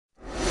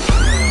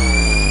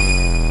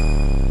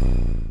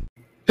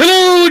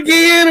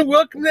in and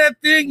welcome to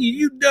that thing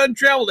you done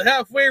traveled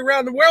halfway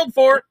around the world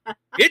for.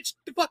 It's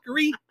the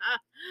Fuckery.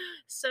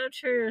 So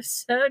true,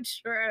 so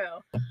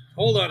true.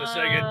 Hold on a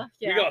second.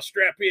 Yeah. We gotta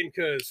strap in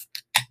because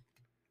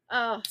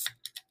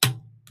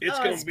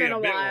it's been a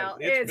a bit while.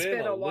 one. It's been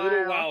a little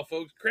while. while,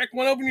 folks. Crack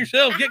one open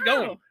yourselves. Get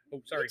going. Ow.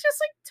 Oh, sorry. You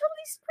just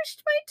totally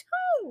squished my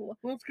toe.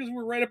 Well, it's because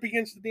we're right up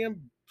against the damn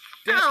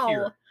desk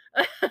here.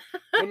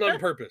 Well, on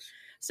purpose.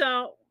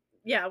 So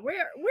yeah,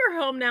 we're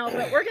home now,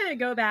 but we're gonna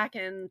go back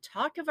and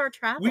talk of our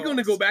travels. We're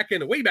gonna go back in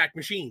the Wayback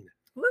Machine.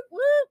 Whoop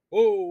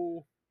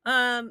whoop.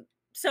 Oh.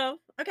 So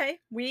okay,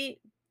 we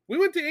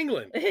went to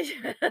England.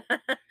 And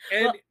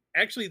well,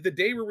 actually, the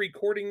day we're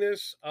recording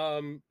this,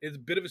 is a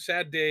bit of a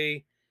sad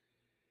day.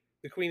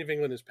 The Queen of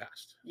England has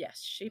passed.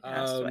 Yes, she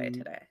passed away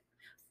today.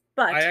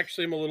 But I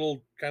actually am a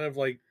little kind of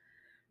like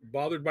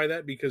bothered by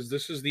that because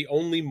this is the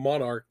only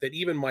monarch that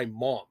even my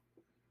mom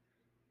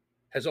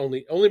has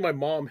only my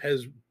mom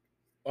has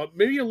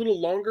maybe a little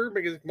longer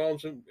because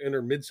mom's in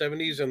her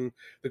mid-70s and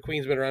the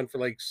Queen's been around for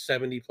like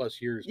 70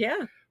 plus years.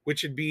 Yeah.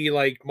 Which would be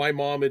like my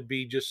mom would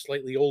be just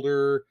slightly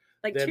older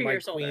like than 2 my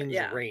years Queen's older.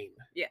 Yeah. reign.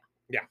 Yeah.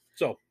 Yeah.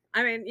 So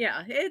I mean,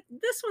 yeah,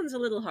 this one's a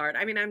little hard.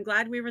 I mean, I'm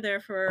glad we were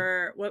there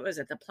for, what was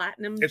it, the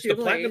Platinum it's Jubilee.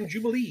 the Platinum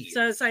Jubilee.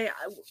 So it's like,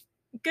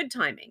 good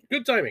timing.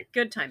 Good timing.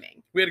 Good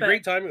timing. We had a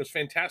great time. It was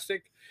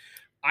fantastic.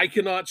 I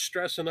cannot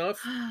stress enough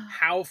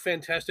how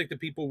fantastic the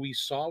people we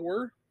saw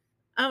were.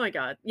 Oh my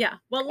God. Yeah.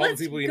 Well, All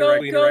let's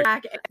go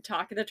back and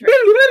talk of the trip.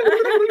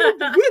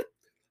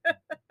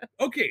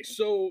 Okay,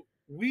 so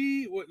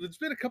it's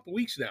been a couple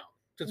weeks now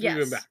since we've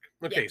been back.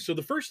 Okay, so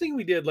the first thing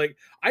we did, like,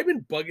 I've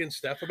been bugging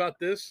Steph about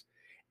this,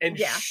 and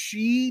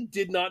she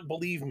did not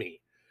believe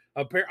me.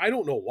 I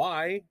don't know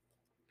why.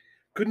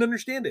 Couldn't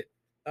understand it.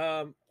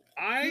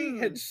 I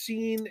had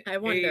seen I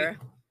wonder.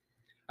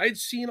 I had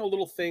seen a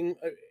little thing.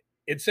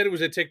 It said it was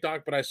a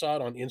TikTok, but I saw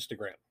it on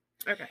Instagram.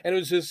 Okay. And it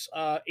was this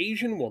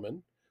Asian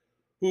woman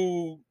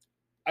who,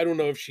 I don't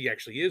know if she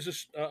actually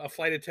is a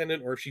flight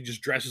attendant or if she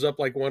just dresses up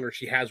like one or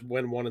she has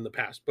been one in the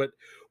past. But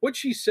what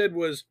she said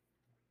was,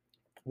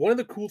 one of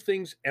the cool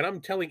things, and I'm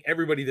telling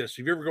everybody this, if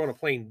you ever go on a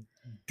plane,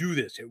 do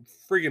this. It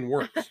friggin'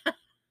 works.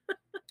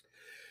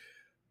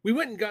 We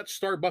went and got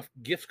Starbucks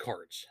gift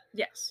cards.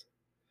 Yes.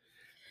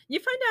 You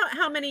find out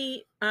how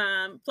many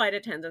flight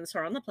attendants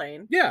are on the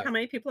plane. Yeah. How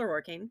many people are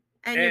working.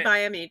 And you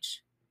buy them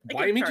each.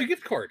 Buy them each a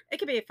gift card. It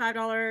could be a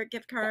 $5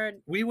 gift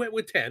card. We went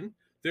with 10.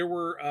 There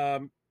were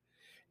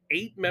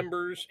 8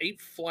 members, 8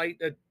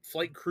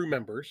 flight crew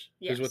members,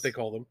 is what they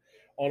call them,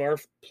 on our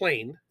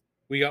plane.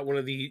 We got one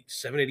of the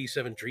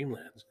 787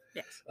 Dreamlands.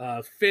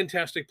 Yes.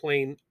 Fantastic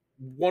plane.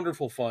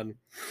 Wonderful fun.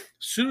 As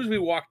soon as we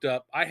walked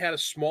up, I had a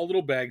small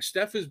little bag.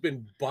 Steph has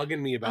been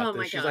bugging me about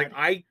this. She's like,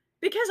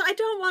 because I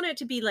don't want it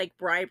to be like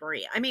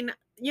bribery. I mean,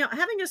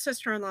 having a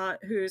sister-in-law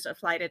who's a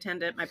flight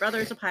attendant, my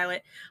brother's a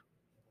pilot,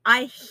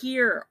 I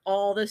hear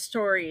all the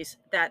stories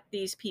that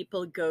these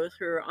people go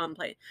through on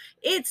planes.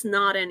 It's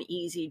not an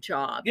easy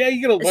job. Yeah,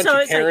 you get a bunch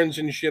of Karens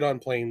and shit on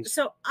planes.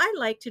 So I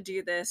like to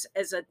do this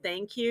as a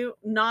thank you,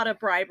 not a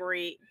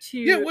bribery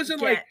to it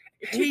wasn't like,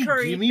 hey,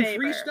 give me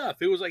favor. Free stuff.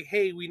 It was like,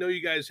 hey, we know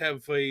you guys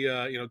have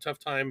a tough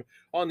time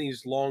on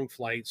these long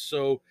flights,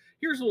 so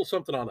here's a little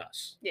something on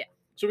us. Yeah.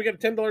 So we got a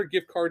 $10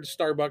 gift card to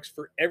Starbucks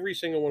for every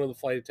single one of the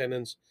flight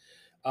attendants.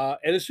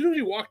 And as soon as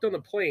we walked on the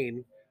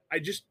plane, I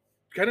just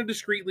kind of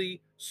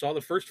discreetly saw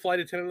the first flight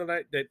attendant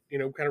that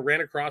kind of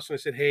ran across, and I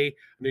said, hey, I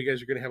know you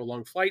guys are going to have a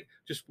long flight.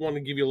 Just want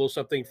to give you a little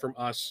something from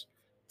us.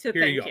 To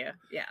thank you.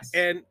 Yes.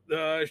 And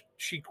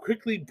she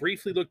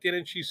briefly looked in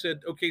and she said,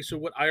 okay, so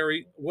what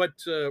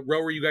row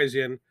are you guys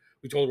in?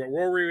 We told her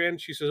what row we were in.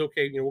 She says,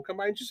 okay, we'll come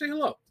by and just say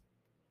hello.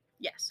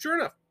 Yes. Sure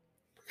enough.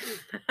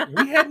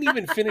 We hadn't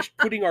even finished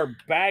putting our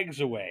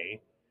bags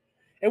away.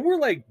 And we're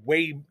like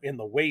way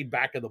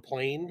back of the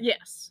plane.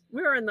 Yes.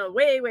 We were in the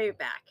way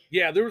back.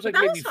 Yeah, there was like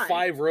maybe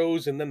 5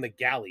 rows and then the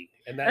galley.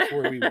 And that's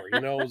where we were.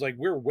 It was like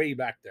we're way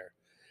back there.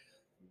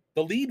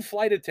 The lead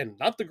flight attendant,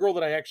 not the girl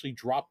that I actually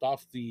dropped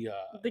off the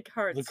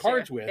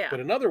cards with, but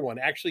another one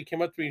actually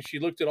came up to me and she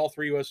looked at all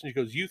 3 of us and she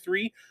goes, you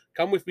 3,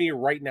 come with me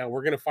right now.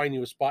 We're going to find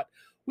you a spot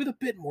with a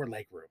bit more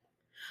leg room.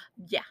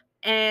 Yeah.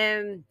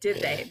 And did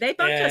they? They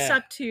bumped us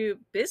up to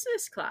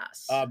business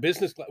class.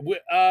 Business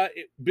class.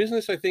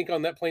 Business, I think,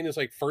 on that plane is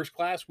like first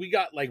class. We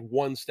got like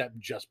one step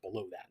just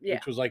below that,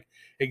 which was like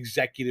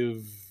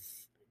executive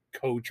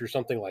coach or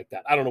something like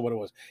that. I don't know what it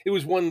was. It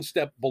was one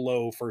step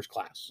below first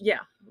class. Yeah.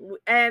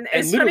 And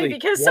it's funny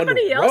because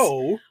somebody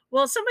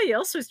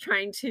else was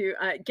trying to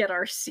get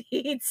our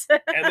seats.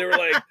 And they were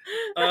like,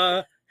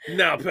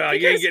 no, pal,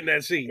 you ain't getting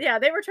that seat. Yeah,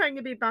 they were trying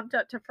to be bumped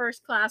up to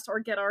first class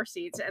or get our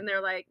seats. And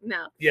they're like,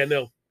 no. Yeah,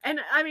 no. And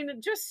I mean,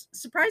 just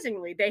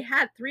surprisingly, they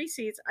had 3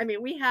 seats. I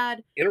mean, we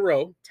had in a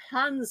row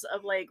tons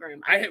of legroom.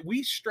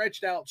 We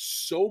stretched out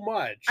so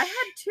much. I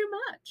had too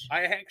much.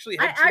 I actually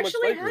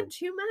had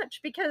too much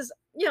because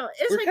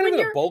it's like kind of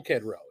in a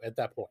bulkhead row at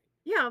that point.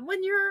 Yeah,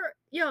 when you're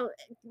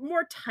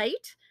more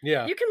tight,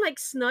 yeah, you can like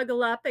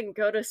snuggle up and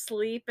go to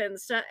sleep and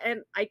stuff.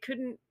 And I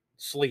couldn't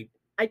sleep.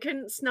 I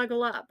couldn't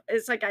snuggle up.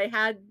 It's like I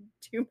had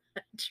too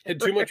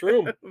much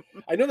room.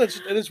 I know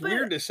that's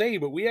weird to say,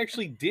 but we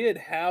actually did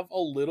have a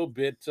little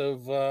bit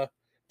of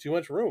too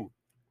much room.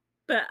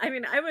 But I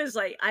mean, I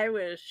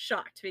was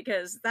shocked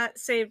because that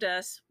saved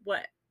us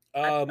what?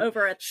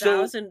 Over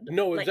 $1,000.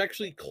 No, it was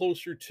actually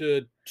closer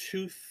to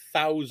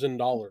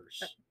 $2,000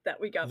 that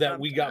we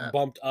got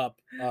bumped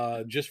up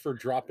just for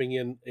dropping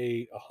in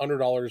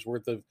 $100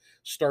 worth of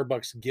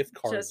Starbucks gift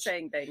cards. Just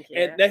saying thank you.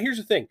 And now here's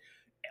the thing: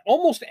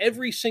 almost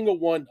every single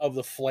one of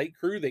the flight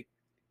crew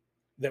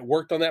that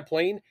worked on that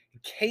plane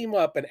came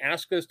up and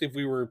asked us if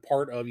we were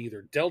part of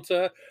either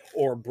Delta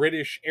or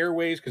British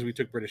Airways, because we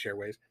took British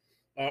Airways,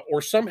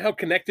 or somehow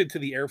connected to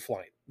the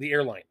airline,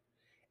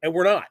 and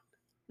we're not.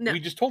 No. We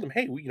just told them,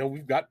 hey,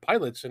 we've got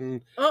pilots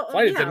and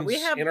flight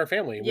attendants in our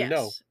family. Yes. We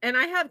know. And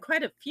I have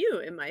quite a few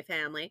in my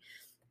family.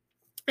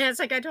 And it's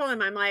like I told him,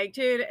 I'm like,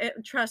 dude,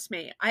 trust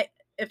me.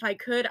 If I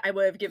could, I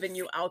would have given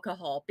you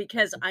alcohol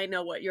because I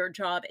know what your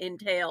job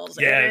entails.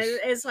 Yes. And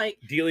it's like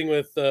dealing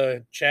with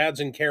Chads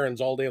and Karens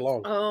all day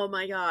long. Oh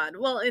my God.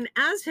 Well, and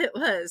as it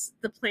was,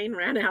 the plane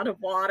ran out of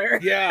water.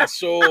 Yeah.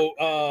 So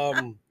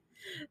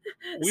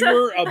we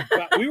were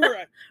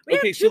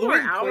okay. So the way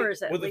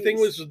the thing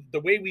was, the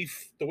way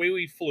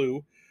we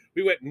flew,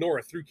 we went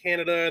north through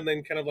Canada and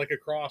then kind of like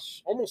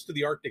across almost to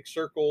the Arctic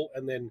Circle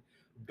and then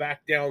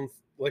back down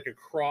like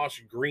across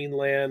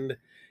Greenland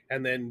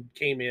and then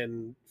came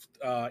in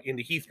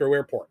into Heathrow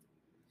Airport.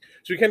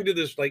 So we kind of did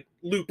this like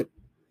loop,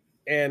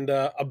 and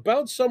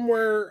about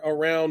somewhere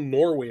around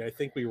Norway, I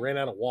think we ran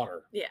out of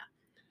water. Yeah.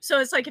 So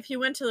it's like if you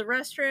went to the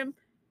restroom,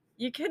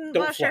 you couldn't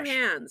wash your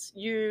hands.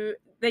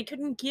 They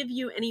couldn't give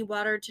you any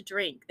water to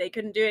drink. They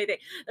couldn't do anything.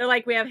 They're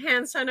like, we have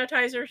hand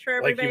sanitizers for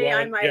everybody.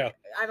 I'm like,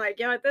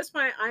 at this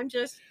point, I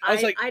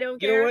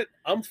don't care. You know what?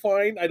 I'm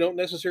fine. I don't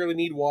necessarily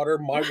need water.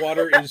 My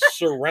water is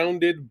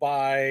surrounded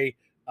by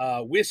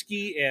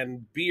whiskey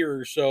and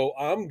beer, so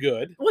I'm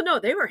good. Well, no,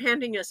 they were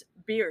handing us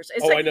beers.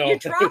 It's like you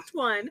dropped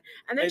one,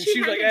 and then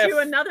she handed you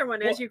another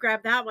one as you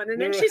grabbed that one,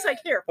 and then she's like,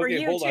 "Here for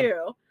you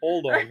too."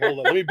 Hold on.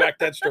 Let me back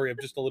that story up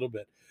just a little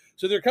bit.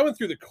 So they're coming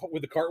through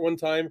with the cart one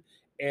time,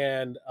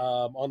 and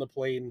on the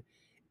plane,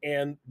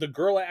 and the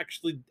girl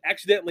actually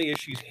accidentally, as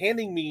she's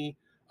handing me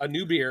a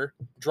new beer,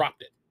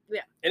 dropped it.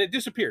 Yeah, and it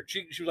disappeared.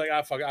 She was like,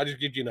 "Ah, fuck it, I'll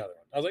just give you another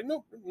one." I was like,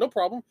 "No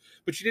problem,"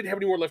 but she didn't have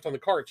any more left on the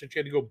cart, so she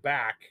had to go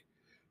back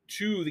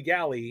to the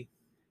galley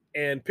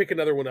and pick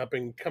another one up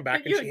and come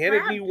back, and she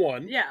handed me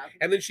one. Yeah.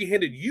 And then she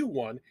handed you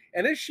one.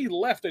 And as she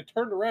left, I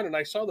turned around and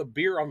I saw the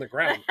beer on the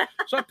ground.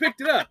 So I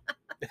picked it up.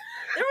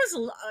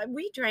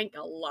 We drank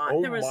a lot.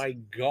 Oh my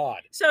God.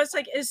 So it's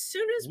like as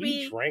soon as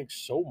we drank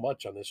so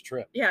much on this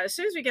trip. Yeah, as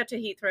soon as we get to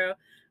Heathrow,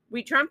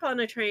 we jump on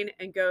a train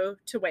and go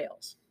to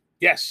Wales.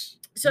 Yes.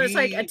 So it's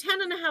like a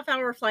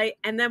 10.5-hour flight,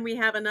 and then we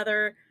have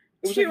another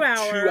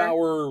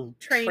 2-hour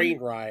train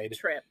ride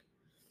trip.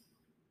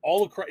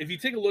 All across. If you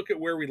take a look at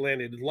where we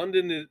landed,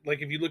 London,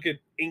 like if you look at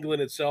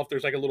England itself,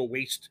 there's like a little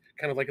waste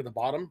kind of like at the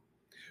bottom.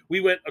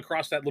 We went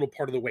across that little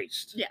part of the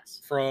waste.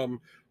 Yes.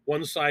 From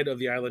one side of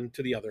the island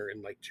to the other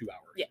in like 2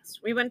 hours. Yes.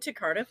 We went to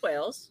Cardiff,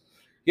 Wales.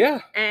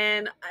 Yeah.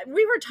 And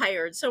we were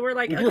tired. So we're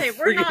like, okay,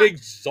 we're not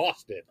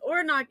exhausted.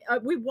 We're not,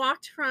 we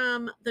walked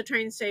from the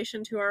train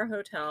station to our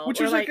hotel. Which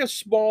was like a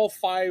small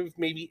 5,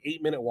 maybe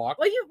 8-minute walk.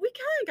 Well, we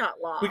kind of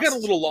got lost. We got a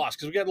little lost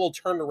because we got a little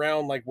turned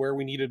around like where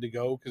we needed to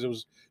go because it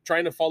was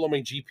trying to follow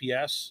my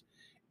GPS.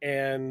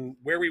 And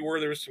where we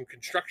were, there was some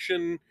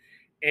construction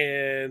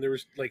and there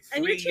was like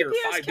 3 or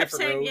 5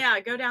 different roads. Yeah,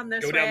 go down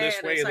this way. Go down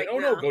this way. And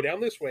then, no, go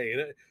down this way.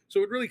 And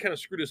so it really kind of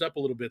screwed us up a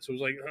little bit. So it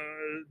was like,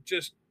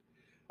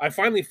 I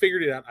finally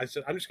figured it out. I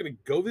said, I'm just going to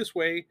go this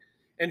way.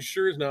 And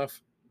sure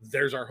enough,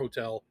 there's our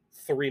hotel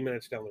 3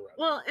 minutes down the road.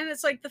 Well, and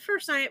it's like the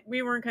first night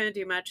we weren't going to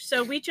do much.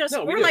 So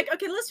we're like,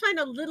 okay, let's find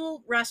a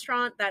little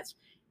restaurant that's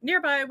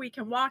nearby we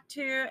can walk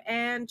to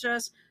and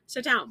just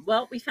sit down.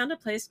 Well, we found a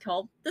place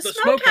called the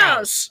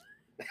Smokehouse.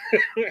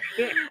 And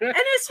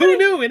it's who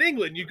knew in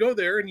England you go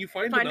there and you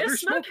find another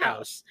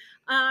smokehouse.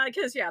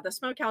 Because the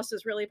Smokehouse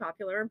is really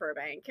popular in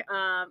Burbank.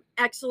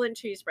 Excellent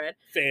cheese bread.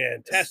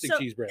 Fantastic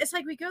cheese bread. It's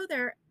like we go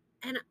there.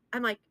 And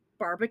I'm like,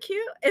 barbecue?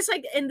 It's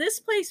like, and this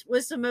place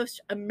was the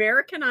most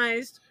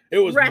Americanized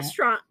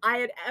restaurant I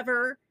had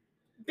ever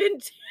been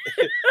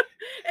to.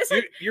 It's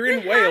like you're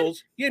in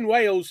Wales. You're in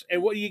Wales,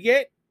 and what do you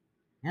get?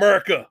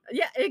 America.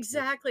 Yeah,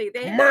 exactly.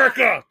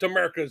 To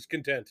America's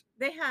content.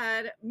 They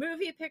had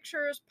movie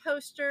pictures,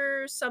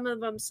 posters, some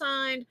of them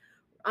signed,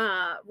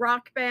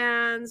 rock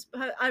bands.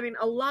 I mean,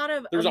 a lot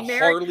of there's a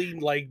Harley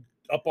like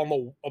up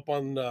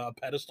on a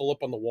pedestal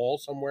up on the wall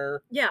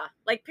somewhere. Yeah,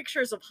 like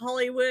pictures of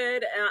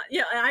Hollywood.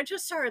 I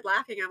just started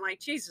laughing. I'm like,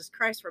 Jesus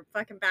Christ, we're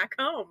fucking back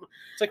home.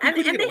 It's like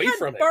we couldn't get away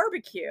from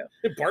barbecue.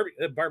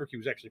 That barbecue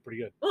was actually pretty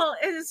good. Well,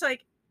 and it's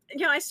like,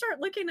 I start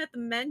looking at the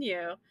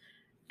menu,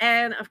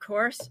 and of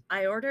course,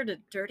 I ordered a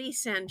Dirty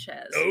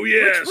Sanchez. Oh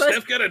yeah,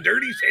 Steph got a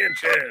Dirty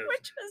Sanchez,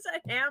 which was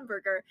a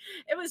hamburger.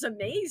 It was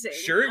amazing.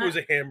 Sure, it was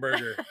a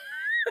hamburger.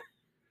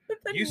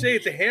 You say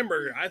it's a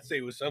hamburger, I'd say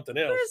it was something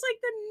else. It was like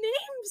the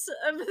names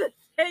of the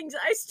things.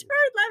 I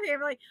started laughing.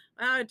 I'm like,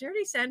 wow,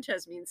 Dirty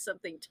Sanchez means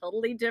something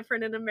totally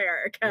different in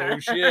America. No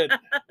shit.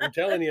 I'm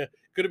telling you,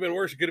 could have been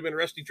worse. It could have been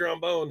Rusty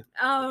Trombone.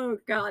 Oh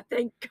God,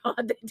 thank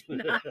God they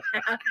did not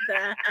have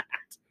that.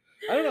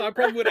 I don't know. I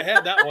probably would have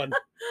had that one.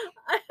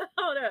 I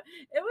don't know.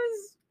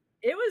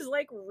 It was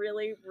like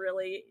really,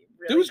 really,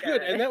 really. It was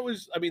good, and that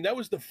was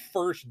the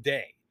first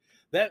day.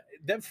 That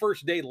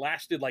first day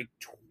lasted like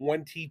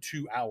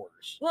 22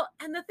 hours. Well,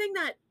 and the thing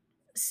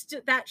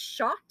that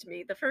shocked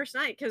me the first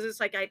night, because it's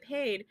like I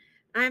paid,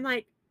 and I'm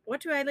like, what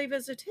do I leave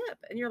as a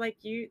tip? And you're like,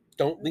 you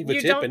don't leave a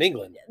tip in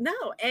England. No,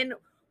 and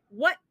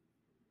what?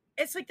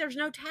 It's like there's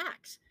no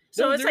tax.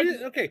 So no, it's like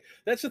okay,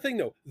 that's the thing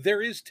though.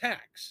 There is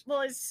tax.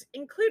 Well, it's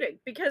included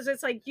because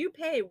it's like you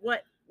pay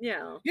what.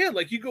 Yeah,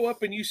 like you go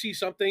up and you see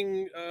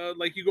something,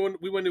 like you go in,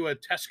 we went to a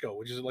Tesco,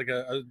 which is like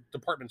a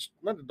department,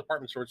 not a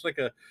department store. It's like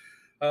a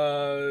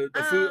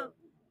food,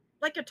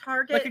 like a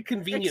Target, like a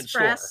convenience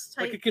store,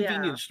 like a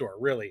convenience store,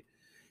 really,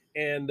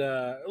 and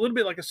a little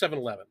bit like a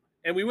 7-Eleven.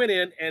 And we went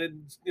in,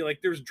 and it's,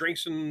 like there's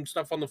drinks and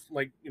stuff on the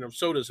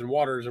sodas and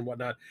waters and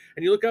whatnot.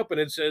 And you look up and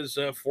it says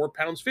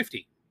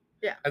 £4.50.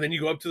 Yeah. And then you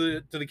go up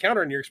to the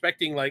counter and you're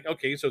expecting like,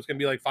 okay, so it's going to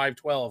be like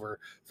 $5.12 or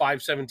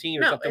 $5.17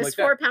 or something like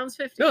that.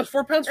 £4.50. No, it's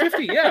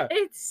 £4.50. Yeah.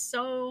 It's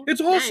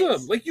awesome.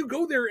 Nice. Like you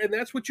go there and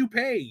that's what you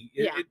pay.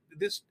 Yeah.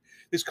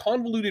 This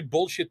convoluted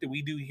bullshit that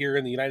we do here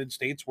in the United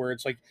States, where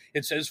it's like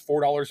it says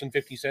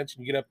 $4.50 and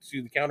you get up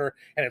to the counter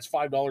and it's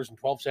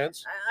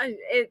 $5.12.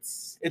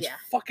 It's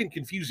fucking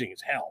confusing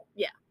as hell.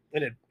 Yeah.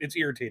 And it's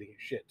irritating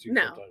as shit too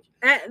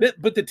sometimes.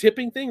 But the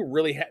tipping thing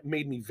really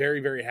made me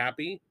very, very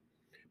happy.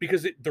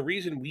 Because the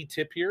reason we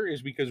tip here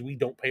is because we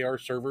don't pay our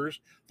servers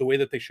the way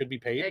that they should be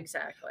paid.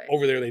 Exactly.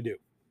 Over there, they do.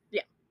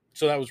 Yeah.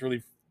 So that was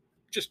really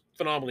just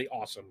phenomenally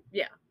awesome.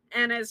 Yeah.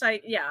 And it's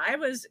like, I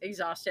was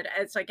exhausted.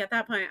 It's like at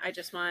that point, I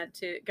just wanted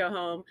to go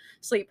home,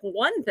 sleep.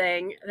 One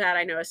thing that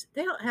I noticed,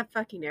 they don't have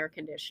fucking air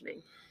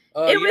conditioning.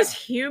 It was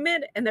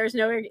humid and there's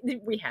no air.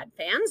 We had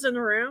fans in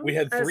the room. We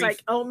had 3. I was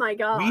like, oh my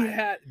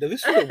God.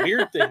 This is a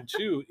weird thing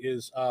too,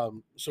 is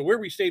so where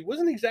we stayed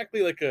wasn't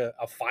exactly like a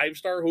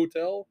 5-star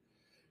hotel.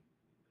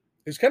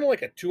 It's kind of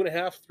like a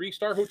 2.5,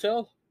 3-star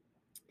hotel.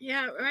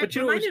 Yeah, but it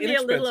reminded me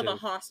a little of a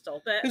hostel.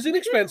 But it was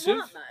inexpensive.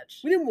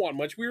 We didn't want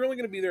much. We were only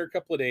going to be there a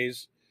couple of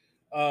days.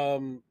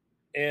 So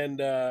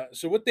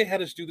what they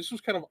had us do, this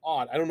was kind of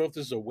odd. I don't know if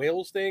this is a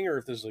Wales thing or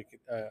if this is like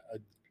a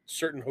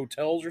certain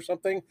hotels or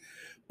something,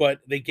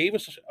 but they gave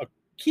us a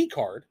key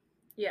card.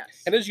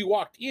 Yes. And as you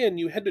walked in,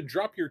 you had to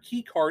drop your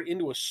key card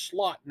into a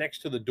slot next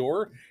to the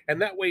door,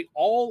 and that way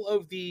all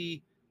of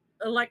the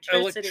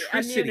electricity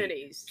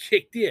amenities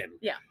kicked in.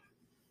 Yeah.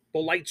 The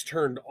lights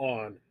turned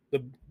on.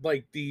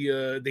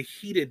 The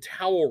heated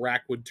towel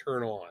rack would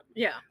turn on.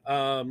 Yeah.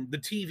 The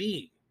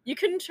TV. You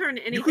couldn't turn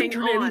anything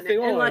on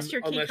unless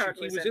your key card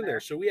was in there.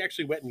 So we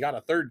actually went and got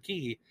a third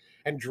key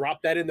and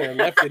dropped that in there and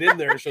left it in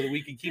there so that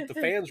we could keep the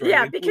fans running.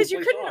 Yeah, because you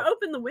couldn't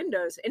open the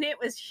windows and it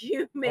was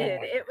humid.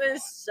 It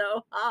was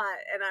so hot,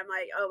 and I'm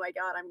like, oh my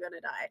God, I'm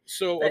gonna die.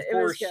 So but of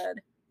course,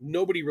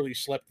 nobody really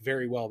slept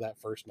very well that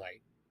first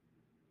night.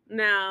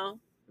 No.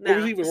 What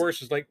was even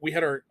worse is like we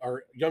had our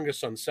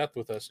youngest son Seth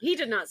with us. He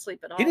did not sleep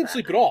at all. He didn't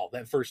sleep at all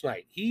that first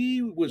night. He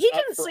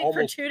didn't sleep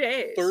for 2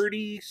 days.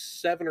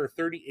 37 or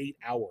 38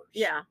 hours.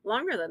 Yeah,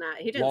 longer than that.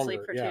 He didn't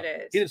sleep for 2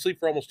 days. He didn't sleep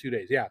for almost 2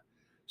 days. Yeah.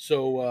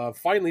 So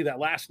finally, that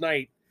last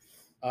night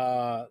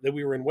that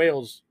we were in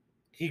Wales,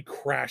 he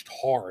crashed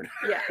hard.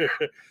 Yeah.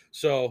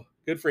 So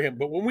good for him.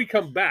 But when we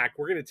come back,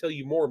 we're going to tell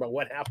you more about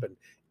what happened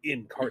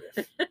in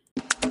Cardiff.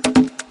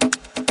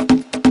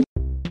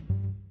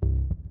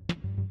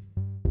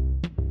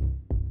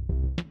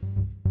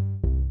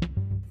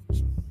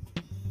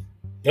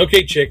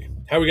 Okay, chick,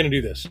 how are we going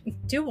to do this?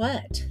 Do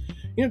what?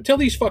 Tell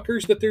these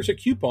fuckers that there's a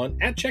coupon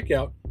at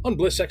checkout on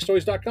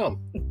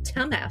blisssextoys.com.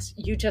 Dumbass,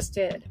 you just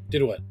did.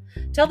 Did what?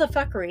 Tell the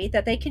fuckery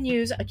that they can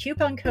use a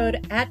coupon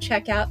code at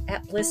checkout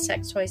at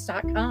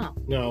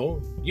blisssextoys.com.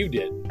 No, you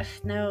did.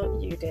 No,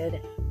 you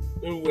did.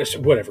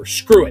 Whatever,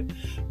 screw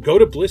it. Go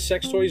to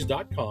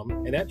blisssextoys.com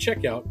and at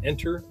checkout,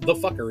 enter the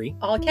fuckery.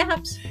 All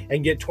caps.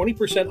 And get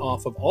 20%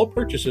 off of all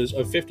purchases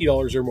of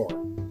 $50 or more.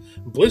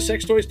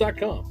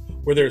 blisssextoys.com,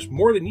 where there's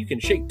more than you can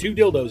shake 2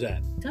 dildos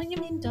at. Don't you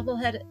mean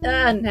double-headed?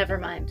 Never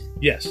mind.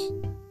 Yes,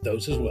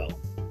 those as well.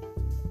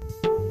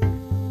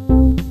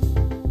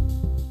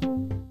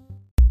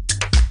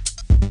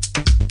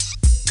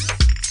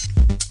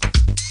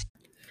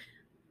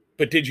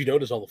 But did you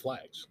notice all the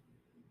flags?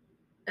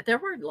 There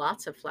were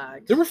lots of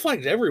flags. There were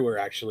flags everywhere,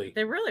 actually.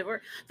 They really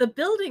were. The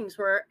buildings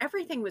were,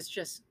 everything was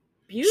just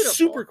beautiful.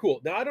 Super cool.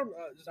 Now,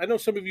 I know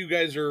some of you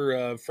guys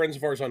are friends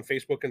of ours on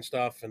Facebook and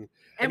stuff. And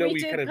I know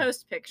we did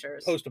post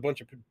pictures. Post a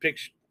bunch of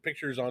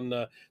pictures on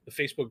the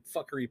Facebook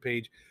fuckery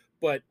page.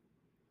 But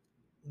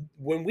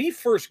when we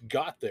first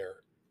got there,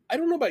 I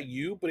don't know about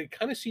you, but it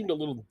kind of seemed a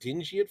little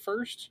dingy at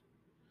first.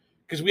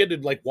 Because we had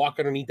to walk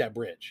underneath that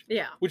bridge.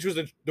 Yeah. Which was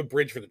the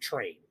bridge for the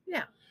train.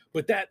 Yeah.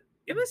 But that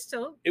It was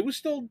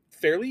still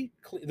fairly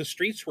clean. The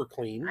streets were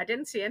clean. I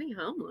didn't see any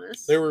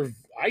homeless. There were.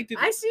 I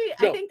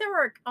think there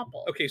were a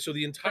couple. Okay, so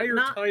the entire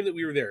time that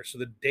we were there, so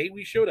the day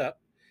we showed up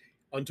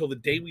until the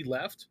day we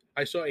left,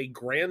 I saw a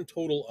grand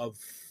total of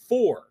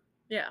 4.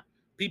 Yeah.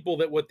 People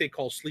that what they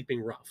call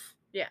sleeping rough.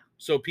 Yeah.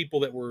 So people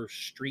that were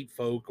street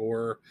folk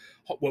or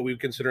what we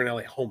would consider in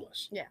LA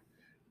homeless. Yeah.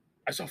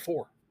 I saw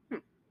 4.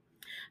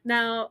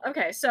 Now,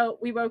 okay, so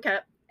we woke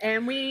up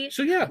and we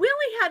only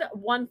had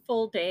one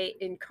full day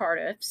in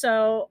Cardiff.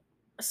 So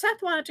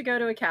Seth wanted to go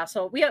to a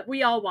castle.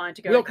 We all wanted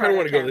to go. We all kind of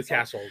want to go to the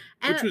castle,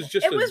 which was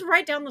just was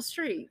right down the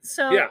street.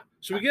 So yeah,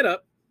 so we get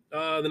up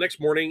the next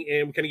morning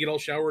and we kind of get all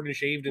showered and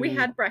shaved. And we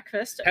had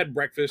breakfast.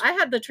 I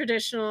had the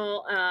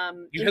traditional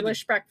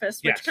English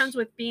breakfast, which comes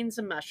with beans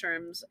and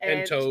mushrooms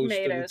and toast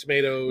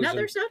tomatoes. No,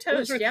 there's no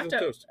toast. You have to.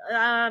 Toast.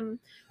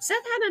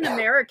 Seth had an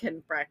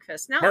American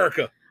breakfast. Now,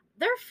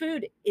 their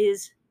food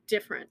is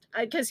different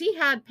because he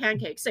had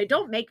pancakes. They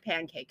don't make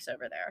pancakes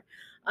over there.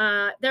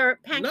 Their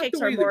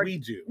pancakes are more. We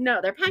do.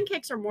 No, their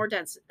pancakes are more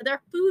dense.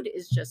 Their food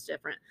is just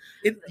different.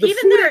 The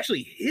food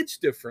actually hits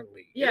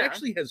differently. Yeah. It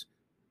actually has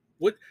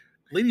what,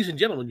 ladies and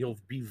gentlemen, you'll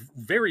be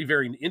very,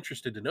 very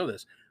interested to know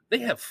this. They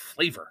have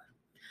flavor.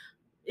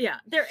 Yeah,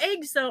 their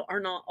eggs though are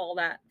not all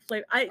that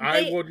flavor.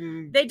 I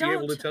wouldn't be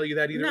able to tell you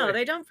that either. No, way.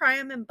 They don't fry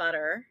them in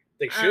butter.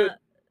 They should.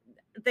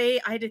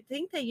 I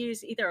think they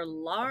use either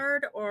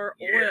lard or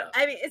oil.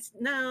 I mean, it's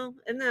no,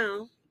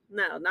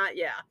 not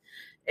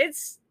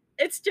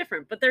It's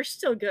different, but they're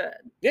still good.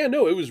 Yeah,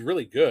 no, it was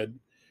really good.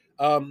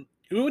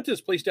 We went to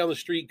this place down the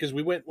street because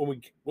when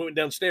we went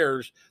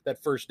downstairs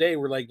that first day,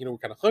 we're like, we're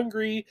kind of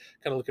hungry,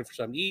 kind of looking for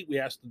something to eat. We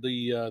asked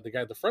the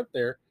guy at the front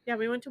there. Yeah,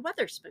 we went to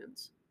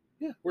Weatherspoons.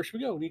 Yeah, where should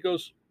we go? And he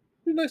goes,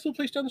 a nice little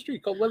place down the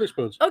street called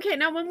Weatherspoons. Okay,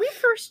 now when we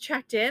first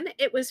checked in,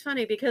 it was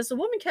funny because the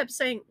woman kept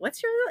saying,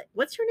 "What's your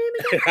name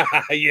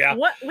again?" Yeah.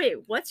 What's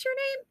your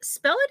name?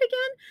 Spell it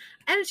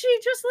again. And she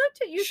just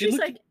looked at you. She's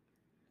like,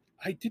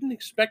 I didn't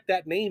expect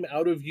that name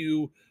out of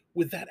you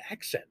with that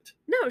accent.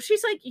 No,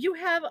 she's like, you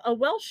have a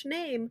Welsh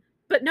name,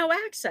 but no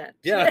accent.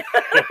 Yeah.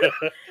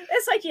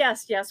 It's like,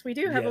 yes, we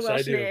do have a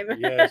Welsh name.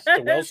 Yes,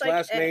 the Welsh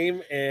last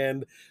name,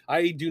 and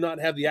I do not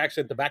have the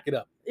accent to back it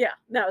up. Yeah,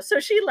 no,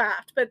 so she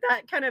laughed, but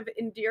that kind of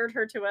endeared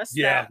her to us.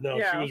 She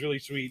was really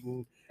sweet.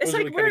 And it's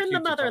like really we're in the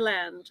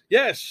motherland.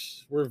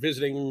 Yes, we're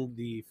visiting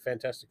the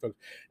fantastic folks.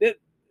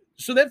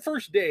 So that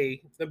first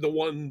day, the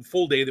one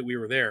full day that we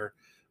were there,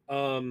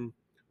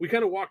 we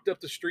kind of walked up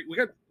the street.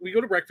 We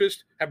go to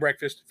breakfast, have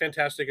breakfast,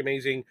 fantastic,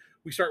 amazing.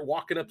 We start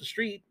walking up the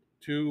street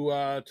to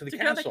the castle.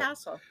 Go to the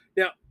castle.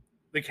 Now,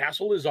 the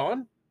castle is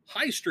on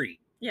High Street.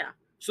 Yeah.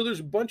 So there's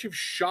a bunch of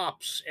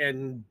shops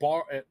and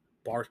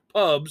bars,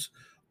 pubs,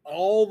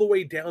 all the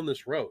way down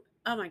this road.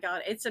 Oh my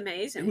God, it's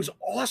amazing. It was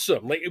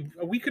awesome. Like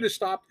we could have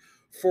stopped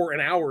for an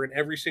hour in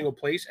every single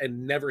place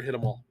and never hit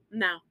them all.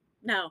 No,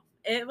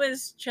 it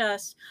was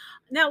just.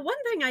 Now,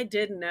 one thing I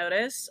did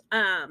notice,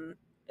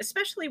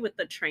 especially with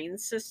the train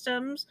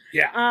systems.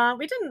 Yeah.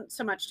 We didn't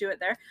so much do it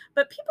there,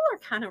 but people are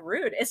kind of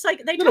rude. It's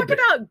like they talk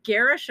about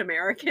garish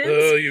Americans.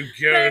 Oh, you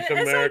garish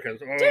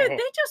Americans. Like, dude, they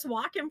just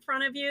walk in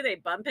front of you. They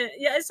bump it.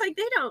 Yeah, it's like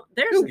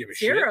there's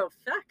zero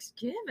fucks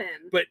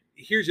given. But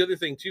here's the other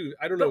thing too.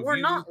 I don't know. But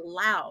we're not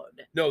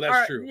loud. No,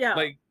 that's true. Yeah.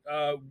 Like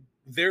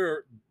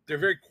they're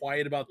very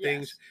quiet about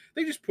things.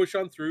 They just push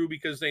on through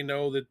because they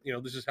know that,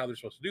 this is how they're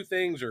supposed to do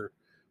things or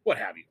what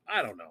have you.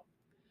 I don't know.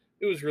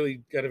 It was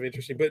really kind of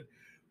interesting, but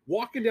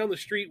walking down the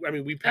street, I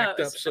mean, we picked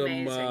up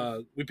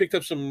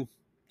some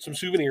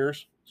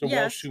souvenirs, some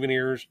Welsh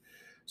souvenirs,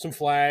 some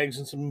flags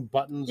and some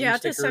buttons and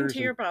stickers. To send to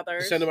your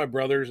brothers. To send to my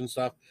brothers and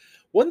stuff.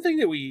 One thing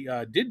that we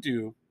did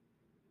do,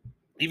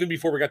 even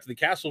before we got to the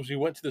castle, was we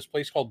went to this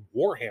place called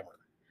Warhammer.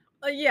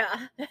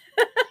 Yeah.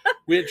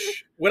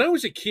 Which, when I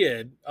was a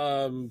kid,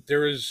 there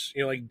was,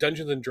 like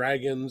Dungeons and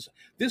Dragons.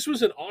 This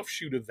was an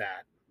offshoot of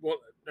that. Well,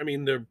 I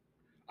mean,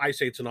 I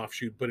say it's an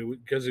offshoot, but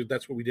because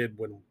that's what we did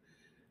when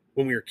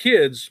we were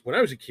kids, when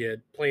I was a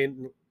kid,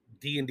 playing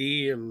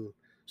D&D and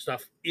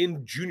stuff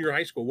in junior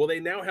high school. Well, they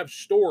now have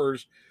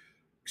stores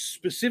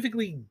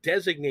specifically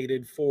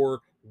designated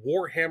for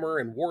Warhammer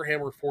and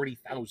Warhammer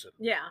 40,000.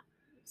 Yeah.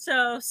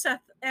 So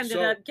Seth ended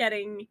up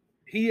getting...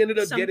 He ended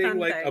up getting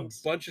like a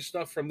bunch of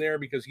stuff from there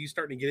because he's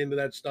starting to get into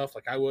that stuff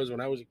like I was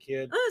when I was a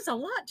kid. Oh, it's a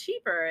lot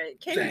cheaper.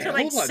 It came to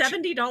like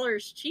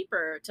 $70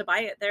 cheaper to buy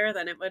it there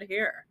than it would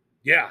here.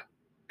 Yeah.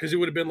 Because it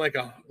would have been like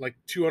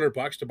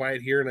 $200 to buy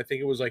it here, and I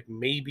think it was like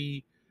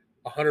maybe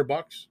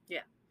 $100. Yeah,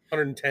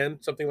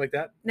 110, something like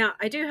that. Now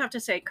I do have to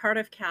say,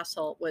 Cardiff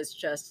Castle was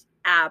just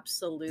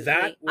absolutely.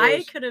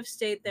 I could have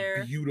stayed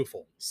there.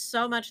 Beautiful.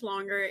 So much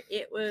longer.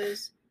 It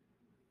was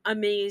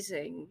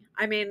amazing.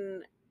 I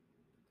mean,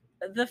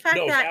 the fact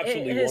that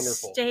it has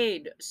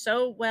stayed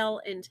so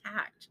well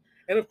intact,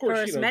 and of course,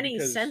 for as many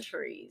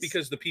centuries,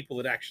 because the people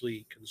that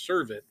actually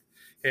conserve it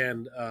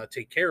and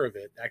take care of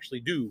it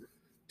actually do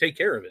take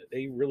care of it.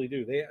 They really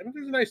do.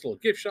 There's a nice little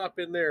gift shop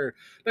in there.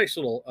 Nice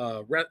little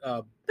but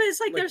it's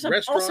like there's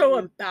also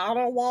a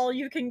battle wall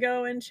you can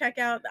go and check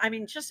out. I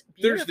mean, just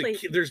beautifully.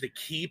 There's the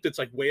keep that's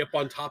like way up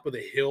on top of the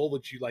hill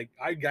that you like.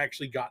 I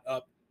actually got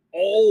up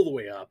all the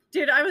way up.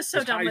 Dude, I was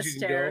so done with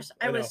stairs.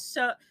 I was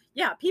so.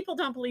 Yeah, people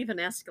don't believe in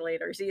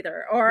escalators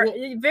either, or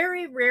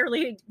very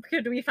rarely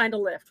could we find a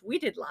lift. We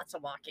did lots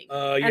of walking,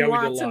 and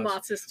lots and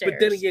lots of stairs. But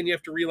then again, you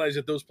have to realize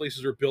that those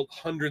places are built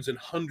hundreds and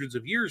hundreds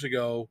of years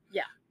ago.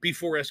 Yeah,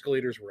 before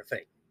escalators were a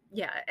thing.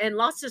 Yeah, and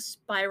lots of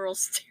spiral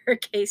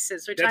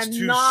staircases, which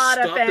I'm not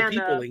a fan of. That's to stop the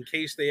people in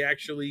case they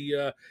actually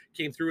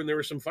came through and there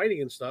was some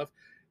fighting and stuff.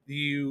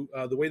 The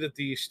way that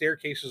the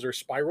staircases are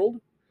spiraled,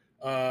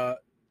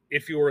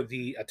 if you're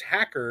the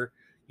attacker,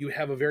 you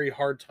have a very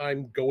hard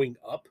time going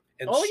up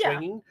and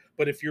swinging. Yeah.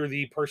 But if you're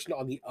the person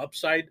on the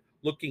upside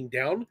looking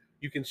down,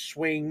 you can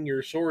swing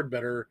your sword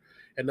better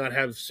and not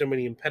have so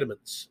many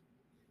impediments.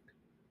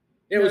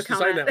 It was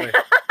designed that way.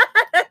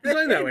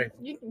 Designed that way.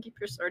 You can keep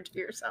your sword to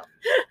yourself.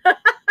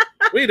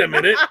 Wait a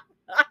minute.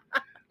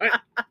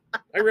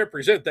 I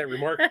represent that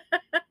remark.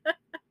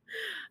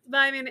 But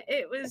I mean,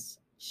 it was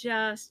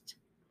just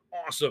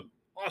awesome.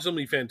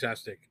 Awesomely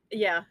fantastic.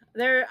 Yeah.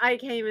 I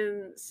can't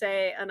even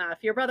say enough.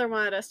 Your brother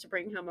wanted us to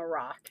bring home a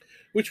rock.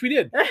 Which we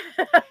did.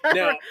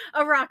 Now,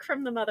 a rock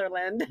from the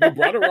motherland. We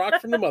brought a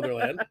rock from the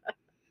motherland.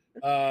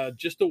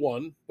 Just the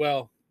one.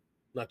 Well,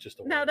 not just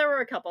the one. No, there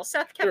were a couple.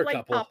 Seth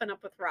kept popping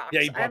up with rocks.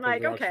 Yeah, he popped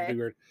up with rocks. Okay.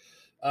 Weird.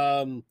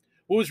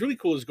 What was really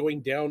cool is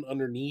going down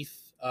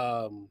underneath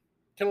kind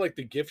of like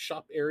the gift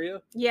shop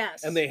area.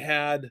 Yes. And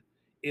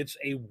it's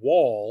a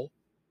wall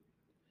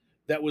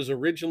that was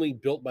originally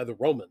built by the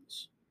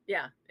Romans.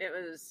 Yeah, it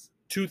was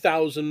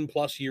 2,000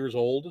 plus years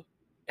old,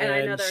 and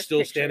I know still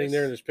pictures. Standing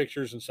there, and there's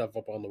pictures and stuff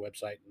up on the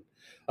website, and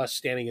us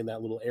standing in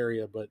that little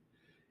area. But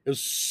it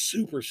was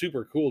super,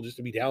 super cool just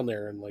to be down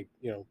there and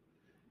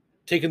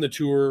taking the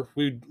tour.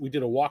 We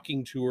did a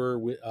walking tour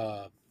with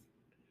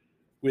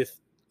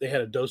they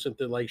had a docent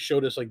that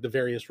showed us the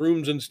various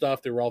rooms and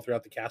stuff. They were all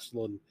throughout the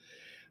castle, and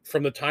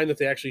from the time that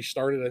they actually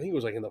started, I think it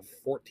was in the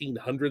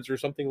 1400s or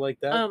something like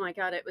that. Oh my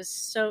God, it was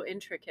so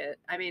intricate.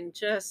 I mean,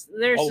 there's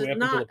all the way up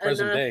until the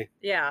present day.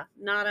 Yeah,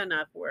 not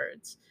enough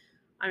words.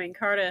 I mean,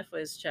 Cardiff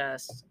was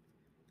just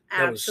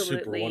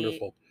absolutely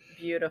wonderful,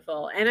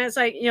 beautiful. And it's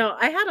I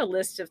had a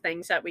list of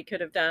things that we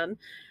could have done.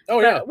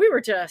 Oh yeah, we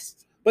were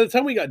just. By the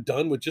time we got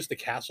done with just the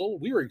castle,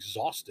 we were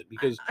exhausted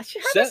because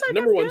Seth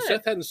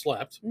hadn't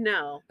slept.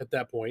 No. At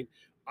that point.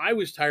 I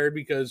was tired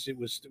because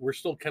we're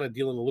still kind of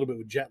dealing a little bit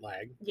with jet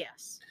lag.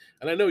 Yes.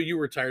 And I know you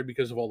were tired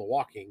because of all the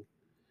walking.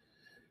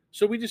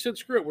 So we just said,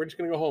 screw it. We're just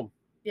going to go home.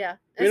 Yeah.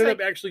 We ended up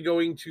actually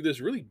going to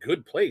this really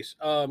good place.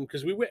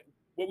 Because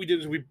what we did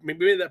is we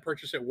made that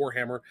purchase at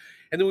Warhammer.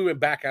 And then we went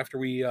back after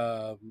we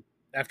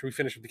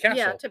finished with the castle.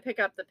 Yeah, to pick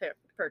up the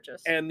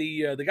purchase. And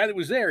the guy that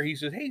was there, he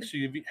said, hey, so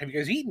have you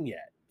guys eaten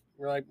yet?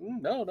 We're like,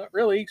 no, not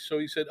really. So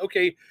he said,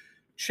 okay,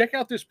 check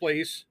out this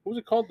place. What was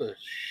it called? The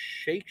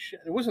Shake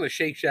Shack? It wasn't a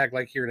Shake Shack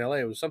like here in LA.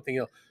 It was something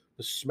else.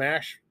 The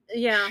Smash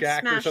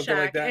Shack or something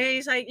like that. And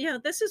he's like,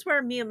 this is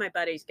where me and my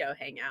buddies go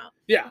hang out.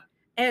 Yeah.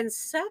 And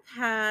Seth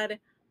had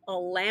a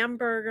lamb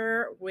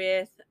burger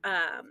with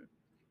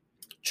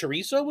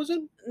chorizo, was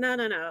it?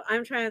 No.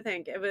 I'm trying to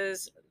think. It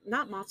was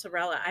not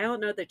mozzarella. I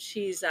don't know the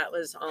cheese that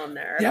was on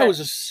there. Yeah, it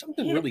was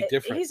something really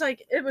different. He's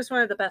like, it was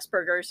one of the best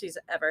burgers he's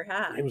ever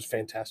had. It was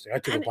fantastic. I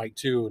took a bite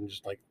too, and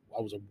just I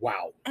was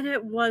wow. And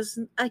it was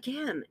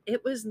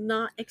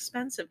not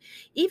expensive.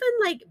 Even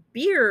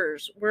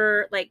beers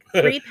were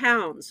 3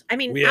 pounds. I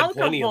mean, we had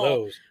plenty of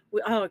those.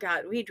 Oh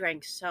God, we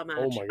drank so much.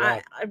 Oh my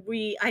God.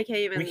 I can't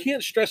even. We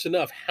can't stress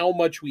enough how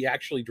much we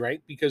actually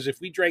drank, because if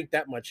we drank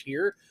that much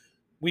here,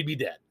 we'd be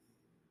dead.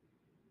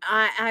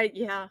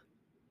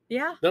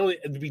 Yeah. Not only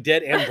be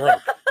dead and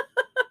drunk. Well,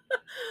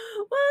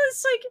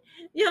 it's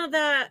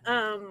that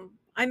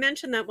I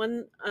mentioned that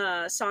one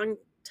song,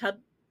 Tub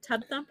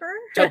Thumper.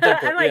 Tub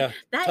Thumper. I'm yeah.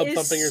 That Tub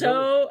is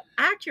so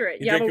accurate.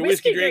 You drink a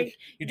whiskey drink.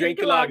 You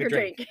drink a lager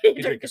drink.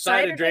 You drink a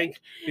cider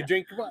drink. You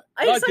drink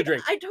a vodka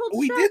drink. I told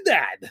we did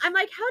that. I'm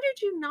like, how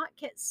did you not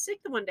get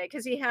sick the one day?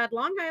 Because he had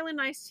Long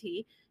Island iced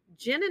tea,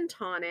 gin and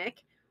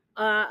tonic,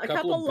 a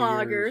couple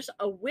lagers,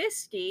 a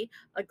whiskey,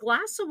 a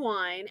glass of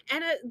wine,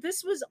 and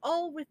this was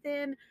all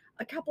within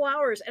a couple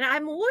hours. And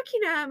I'm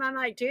looking at him, I'm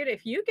like, dude,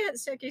 if you get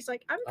sick, he's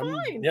like, I'm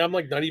fine. I'm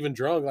not even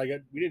drunk.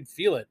 We didn't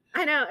feel it.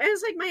 I know. And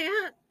it's my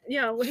aunt,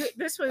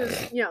 this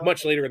was,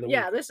 much later in the week.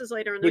 Yeah, this is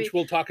later in the week. Which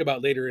we'll talk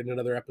about later in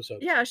another episode.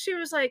 Yeah, she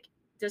was like,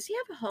 does he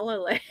have a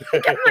hollow leg?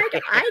 I'm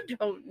like, I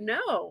don't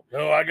know.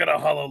 No, I got a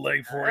hollow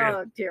leg for you.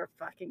 Oh, dear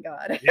fucking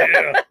God.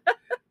 Yeah,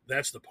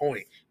 that's the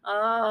point.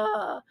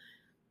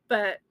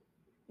 But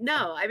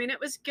no, I mean, it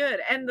was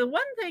good. And the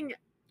one thing,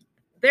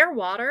 their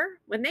water,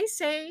 when they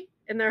say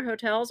in their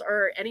hotels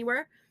or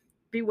anywhere,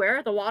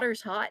 beware, the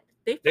water's hot,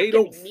 they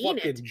don't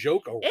fucking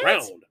joke around.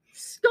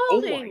 It's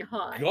scalding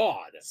hot.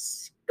 God.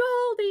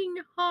 Scalding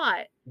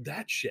hot.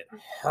 That shit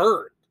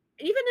hurt.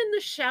 Even in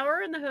the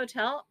shower in the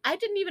hotel, I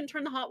didn't even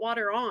turn the hot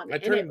water on. I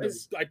turned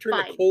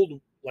the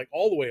cold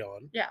all the way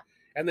on. Yeah.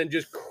 And then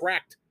just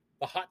cracked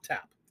the hot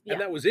tap, and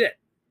that was it.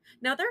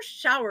 Now their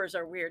showers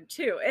are weird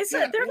too.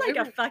 They're like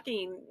a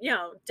fucking,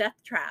 death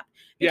trap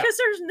because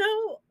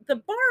the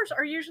bars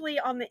are usually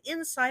on the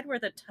inside where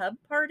the tub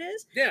part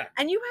is. Yeah.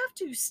 And you have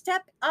to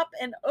step up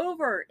and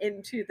over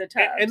into the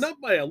tubs. And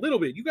not by a little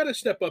bit. You got to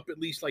step up at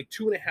least like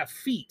 2.5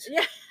 feet.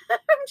 Yeah. I'm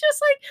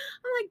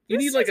like, you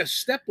need like a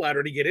step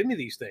ladder to get into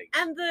these things.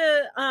 And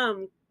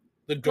the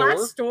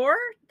glass door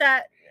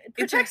that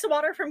protects the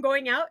water from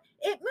going out,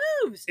 it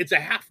moves. It's a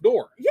half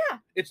door. Yeah.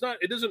 It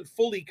doesn't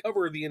fully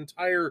cover the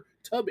entire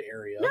tub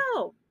area.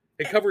 No.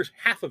 It covers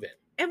half of it.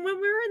 And when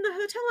we were in the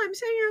hotel, I'm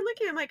sitting here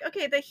looking, I'm like,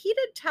 okay, the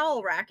heated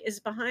towel rack is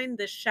behind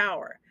the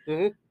shower.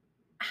 Mm-hmm.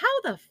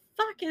 How the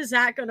fuck is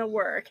that going to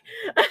work?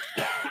 I'm like,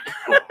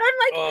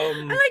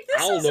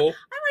 this is, I'm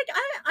like,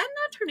 I'm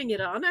not turning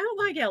it on. I don't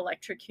want to get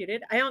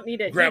electrocuted. I don't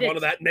need a grab onto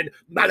that and then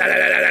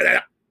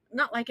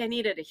not like I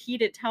needed a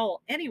heated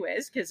towel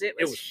anyways, because it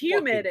was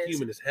humid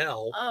as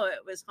hell. Oh,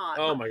 it was hot.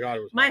 Oh my God,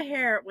 it was my hot.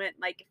 hair went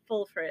like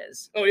full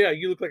frizz. Oh yeah,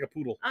 you look like a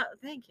poodle. Oh,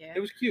 thank you. It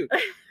was cute.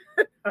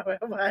 No, it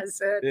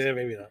wasn't. Yeah,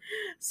 maybe not.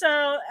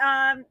 So,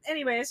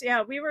 anyways,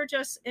 yeah, we were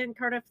just in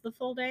Cardiff the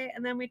full day,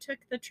 and then we took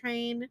the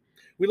train.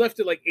 We left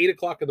at like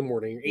 8:00 in the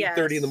morning,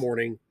 8:30 in the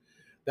morning,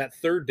 that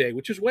third day,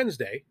 which is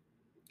Wednesday,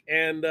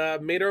 and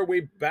made our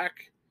way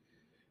back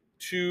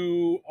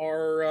to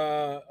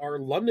our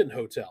London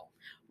hotel.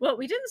 Well,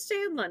 we didn't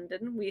stay in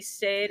London. We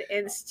stayed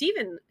in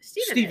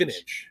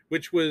Stevenage,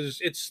 which was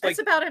it's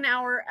about an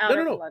hour out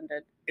of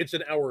London. It's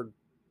an hour.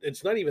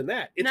 It's not even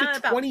that. It's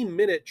a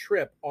 20-minute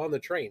trip on the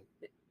train.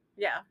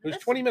 Yeah. It was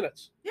 20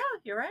 minutes. Yeah,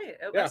 you're right.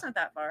 It wasn't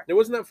that far. It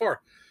wasn't that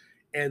far.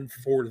 And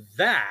for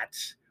that,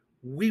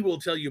 we will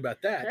tell you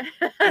about that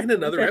in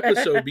another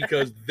episode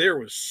because there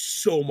was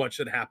so much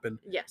that happened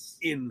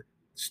in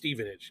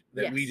Stevenage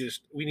that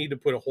we need to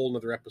put a whole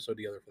nother episode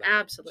together for that.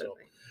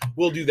 Absolutely. So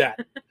we'll do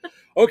that.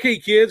 Okay,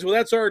 kids. Well,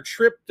 that's our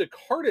trip to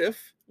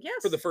Cardiff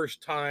for the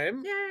first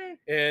time. Yay.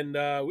 And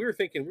we were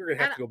thinking we were going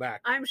to have to go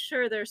back. I'm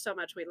sure there's so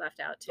much we left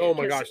out, too. Oh,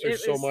 my gosh.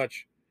 There's so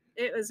much.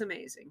 It was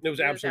amazing. It was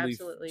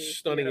absolutely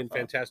stunning and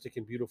fantastic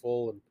and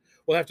beautiful. And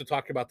we'll have to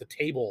talk about the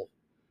table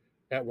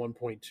at one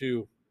point,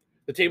 too.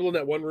 The table in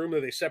that one room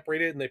that they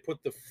separated and they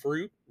put the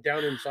fruit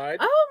down inside.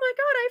 Oh, my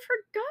God. I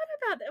forgot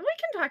about that. We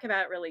can talk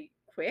about it really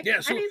quick. Yeah,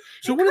 so, I mean,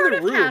 so one of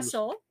the rooms.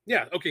 Castle,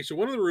 so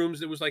one of the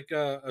rooms, it was like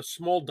a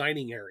small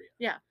dining area.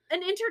 Yeah,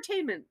 an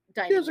entertainment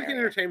dining area. Yeah, it was like an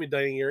entertainment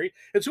dining area.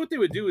 And so what they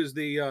would do is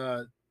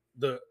the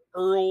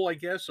Earl, I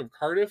guess, of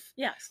Cardiff.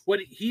 Yes.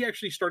 He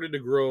actually started to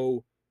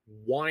grow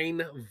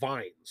wine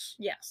vines.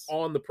 Yes.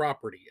 On the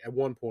property at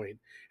one point.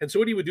 And so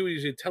what he would do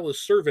is he'd tell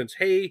his servants,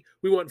 hey,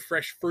 we want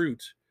fresh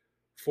fruit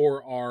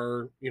for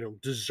our,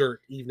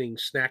 dessert, evening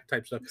snack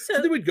type stuff.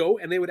 So they would go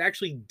and they would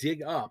actually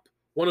dig up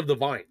one of the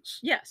vines.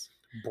 Yes.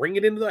 Bring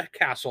it into the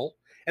castle,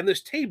 and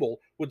this table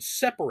would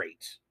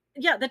separate.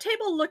 Yeah, the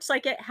table looks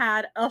like it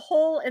had a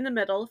hole in the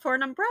middle for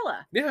an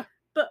umbrella. Yeah.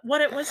 But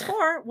what it was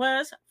for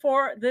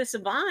this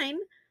vine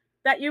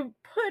that you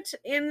put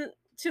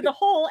into the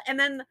hole, and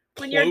then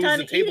when you're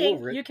done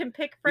eating, you can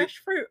pick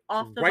fresh fruit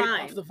off the vine.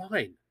 Right off the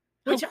vine.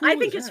 Which I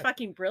think is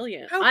fucking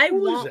brilliant. I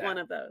want one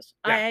of those.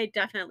 Yeah. I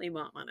definitely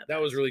want one of those.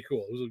 That was really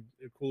cool. It was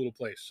a cool little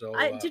place. So,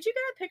 did you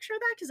get a picture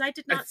of that? Because I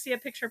did not see a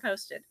picture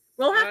posted.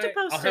 We'll have to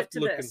post I'll have it to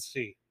look this. And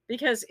see.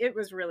 Because it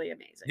was really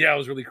amazing. Yeah, it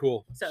was really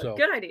cool. So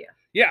good idea.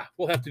 Yeah,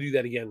 we'll have to do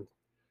that again.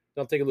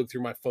 I'll take a look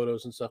through my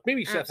photos and stuff.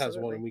 Maybe Seth has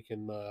one and we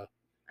can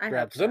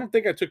grab. Because I don't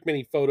think I took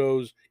many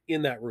photos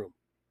in that room.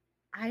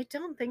 I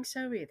don't think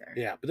so either.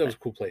 Yeah, but that was a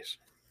cool place.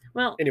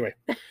 Well, anyway.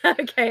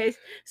 Okay.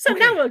 So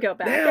now we'll go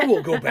back. Now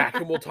we'll go back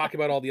and we'll talk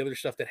about all the other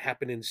stuff that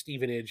happened in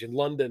Stevenage and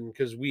London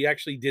because we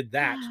actually did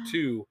that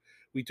too.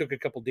 We took a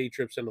couple day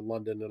trips into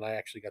London and I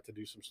actually got to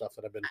do some stuff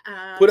that I've been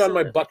put on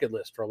my bucket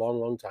list for a long,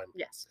 long time.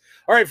 Yes.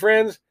 All right,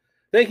 friends.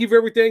 Thank you for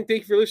everything.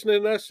 Thank you for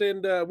listening to us.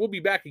 And we'll be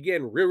back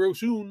again real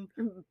soon.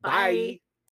 Bye.